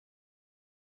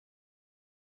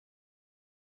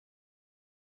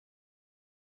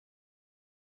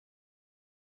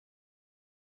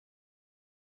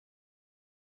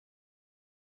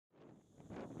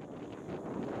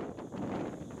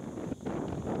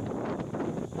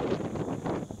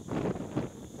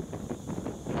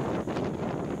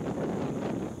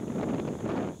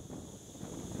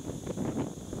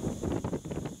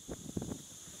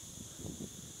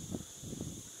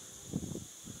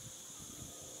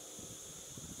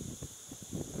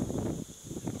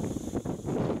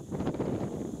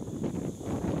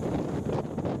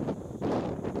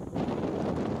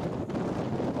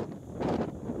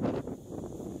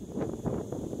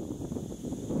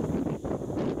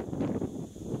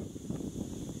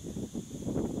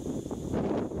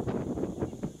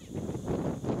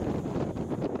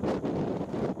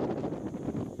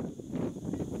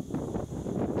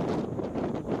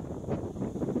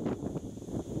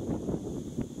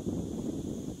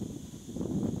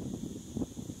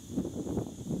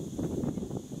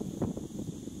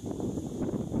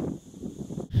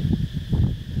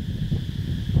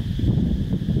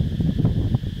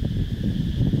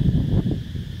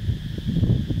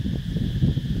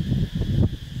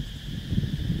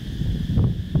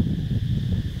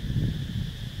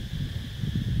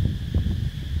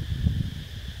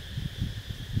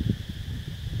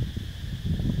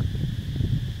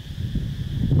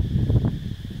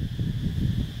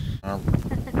ครับ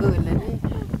อื่นเลยนี่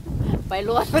ไปร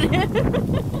วดไปเนี่ย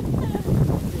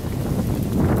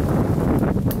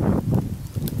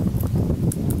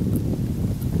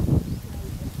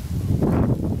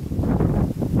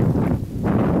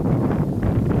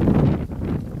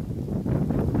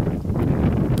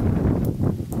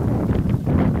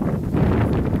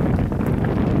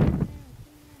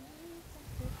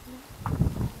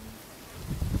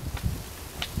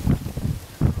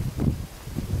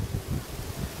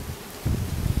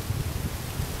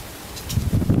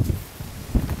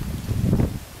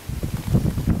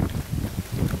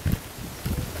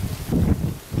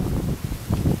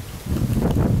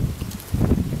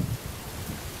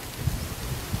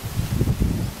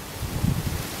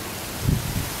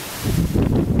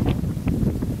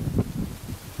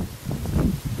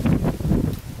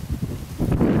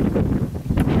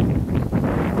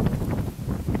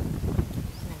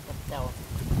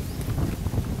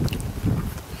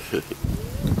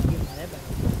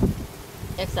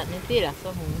แอคสัตนิตี้ล่ะส้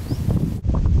มหู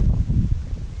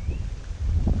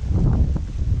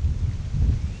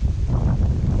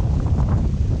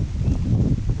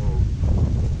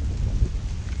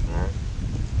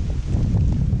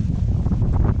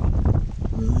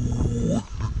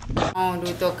อ๋อดู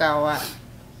ตัวเก่าอ่ะ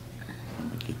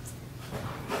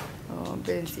อ๋อเ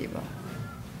ป็นสีบ่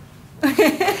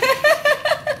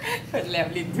เปิดแหลม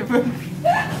ลิ้นจะเพิ่ง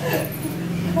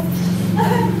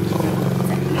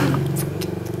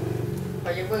พอ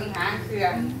จะเบิ่งหางเครื่อ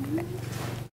ง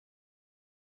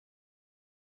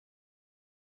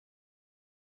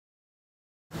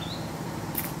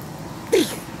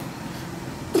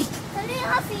ตอนนี้เ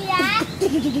ขาเสีย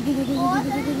โอ้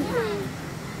ตอนนี้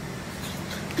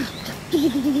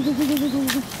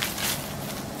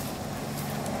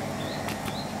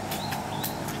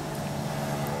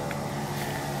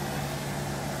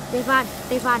เตฟ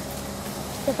าน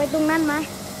จะไปตรงนั้นไหม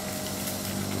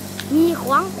มีข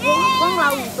องเรา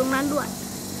อยู่ตรงนั้นด้วย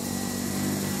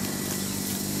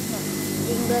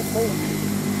ยิงด้วยปืน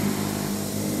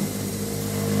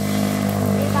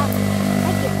นี่ครับให้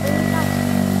เก็บปืนครับ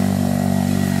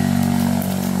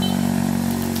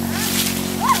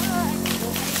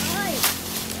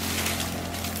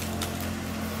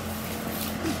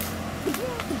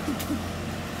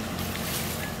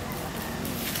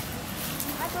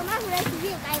ตัวนั้นเลยที่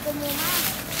วิ่งไกลกว่าหมู่มาก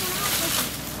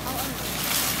เอา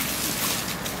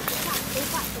ตี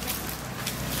ฝักใช่ไหม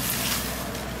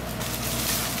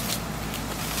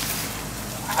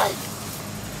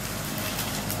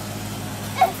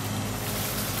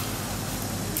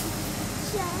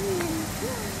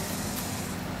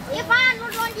ไอ้บ้านมั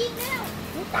นโดนยิงแล้ว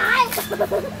มันตาย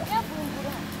แล้วปืนกู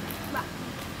ด้วยบ้า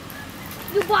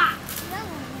อยู่บ้า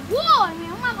ว้าวเหนี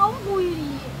ยวมากเขาคุยดี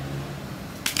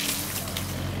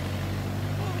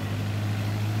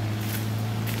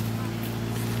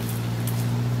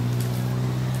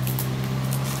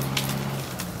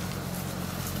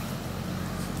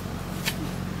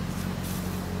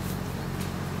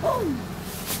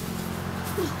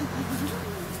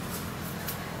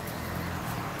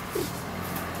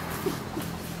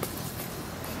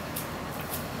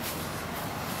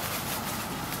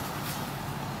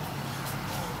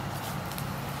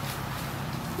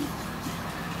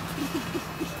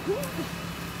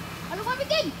เอาลูกบอลไป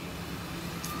กิน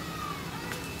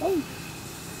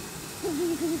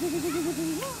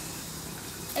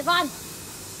ไอ้บอล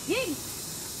ยิง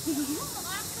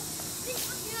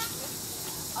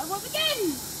เอาลูกบอลไปกิน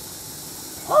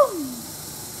เ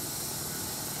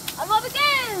อาลูกบอลไป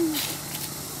กิน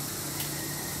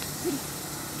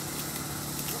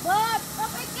เบิร์ดเอา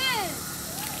ไปกิน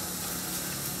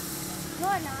เ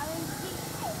บิร์ดหนาเลย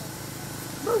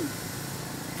บุ้ม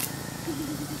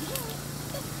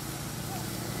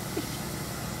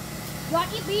ยอด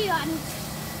อีพีก่อน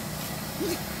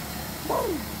บุ้ม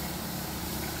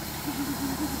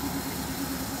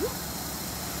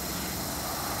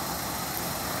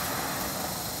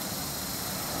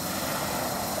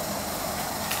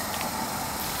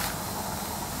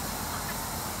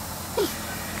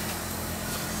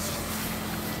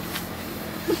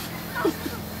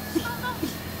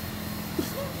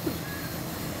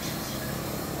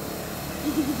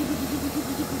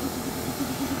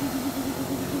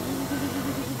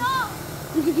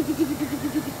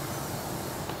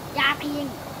ยาตีน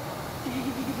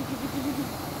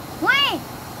เว้ย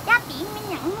ยาตีนมัน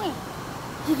หยังเว้ย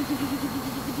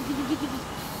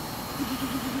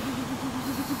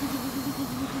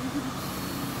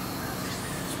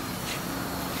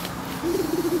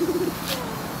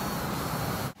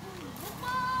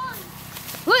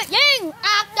เฮ้ยยิงอ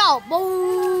าบเจ้าบู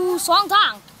สองทา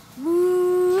งบู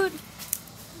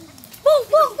บู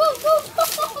บูบู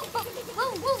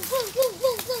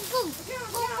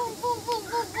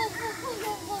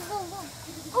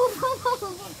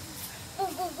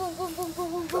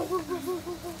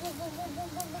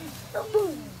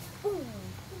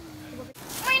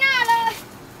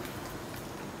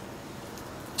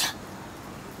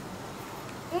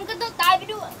ไป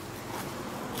ดู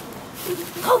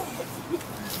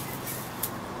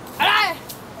อะไร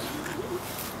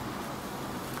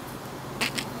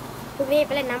พรุ่งนี้ไ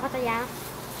ปเล่นน้ำพัทยา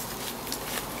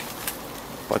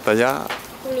พ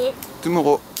รุ่งนี้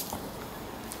tomorrow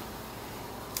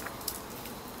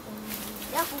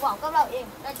เดี๋ยวกูบอกกับเราเอง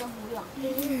เราจะหูเหลือง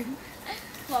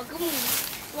บอกกับมึง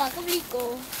บอกกับลีโก้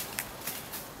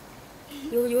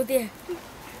อยู่ดิ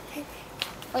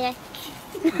โอเค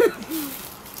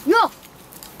โย่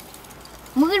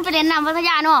มึงขึ้นไปเล่นน้ำพัทย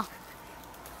าเนาะ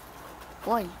โ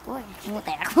อ้ยงูแต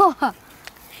ก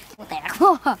งูแตกดู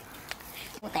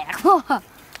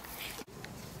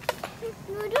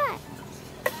ด้วย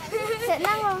เสร็จ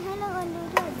นั่งลงให้เราดู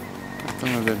ด้วยต้อง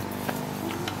มาเป็น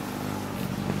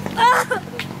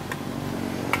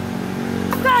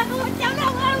ก่อนกูจะล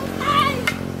งเอาตาย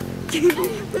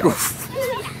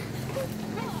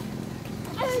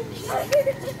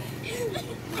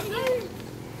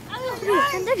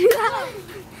ฉันจะถือ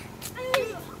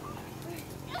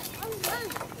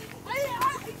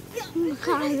ข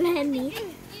าแรงนี้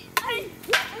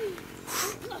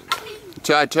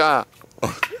จ้า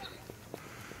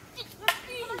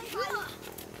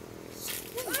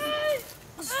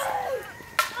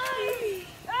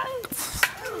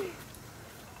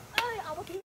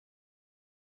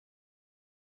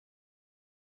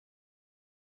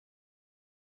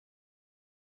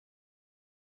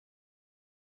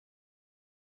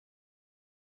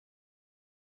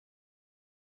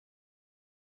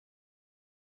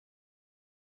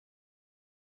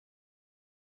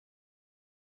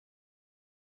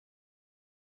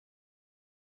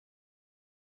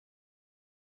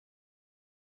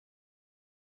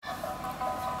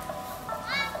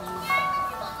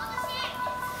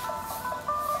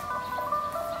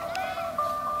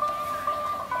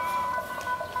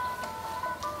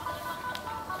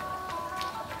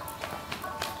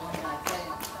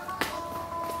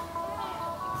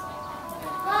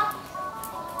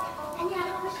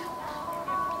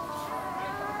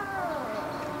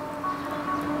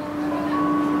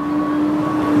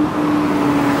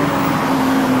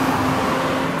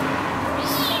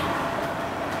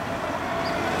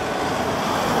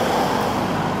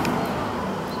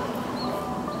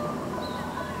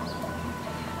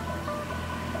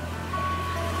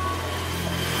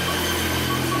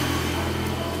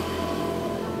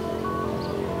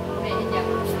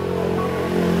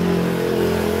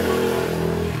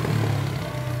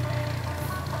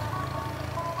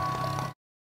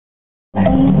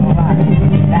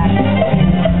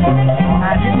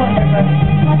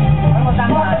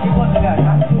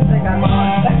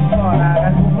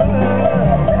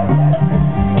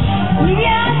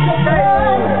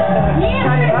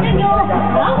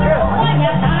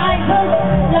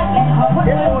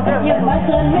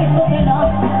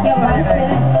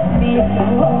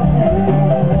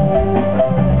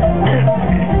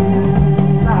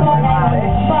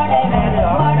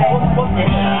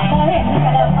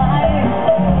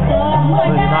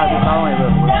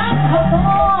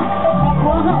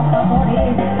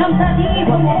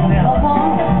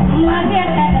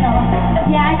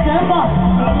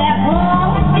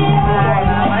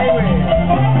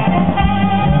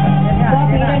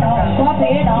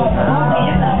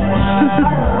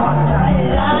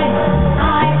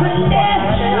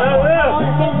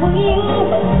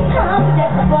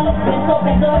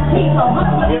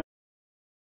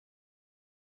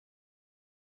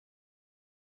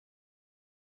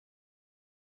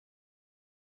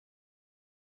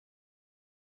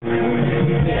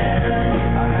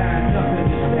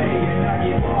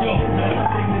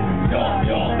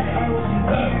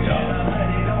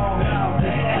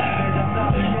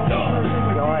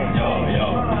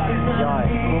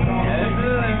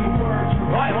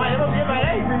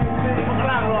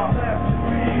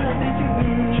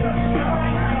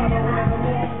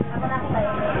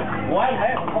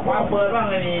เปิดบ้าง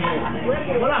เลยนี่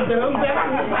มะลำเติมไปบ้าง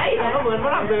ไปเขาเปิดมะ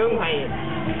ลำเติมไป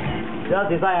เดี๋ยว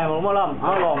สิใส่หมกมะลำเอ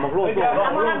าหลอกหมกลูกตัวหลอ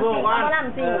กลูกตัวกัน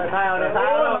ใช่เอาเลยใ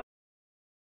ช่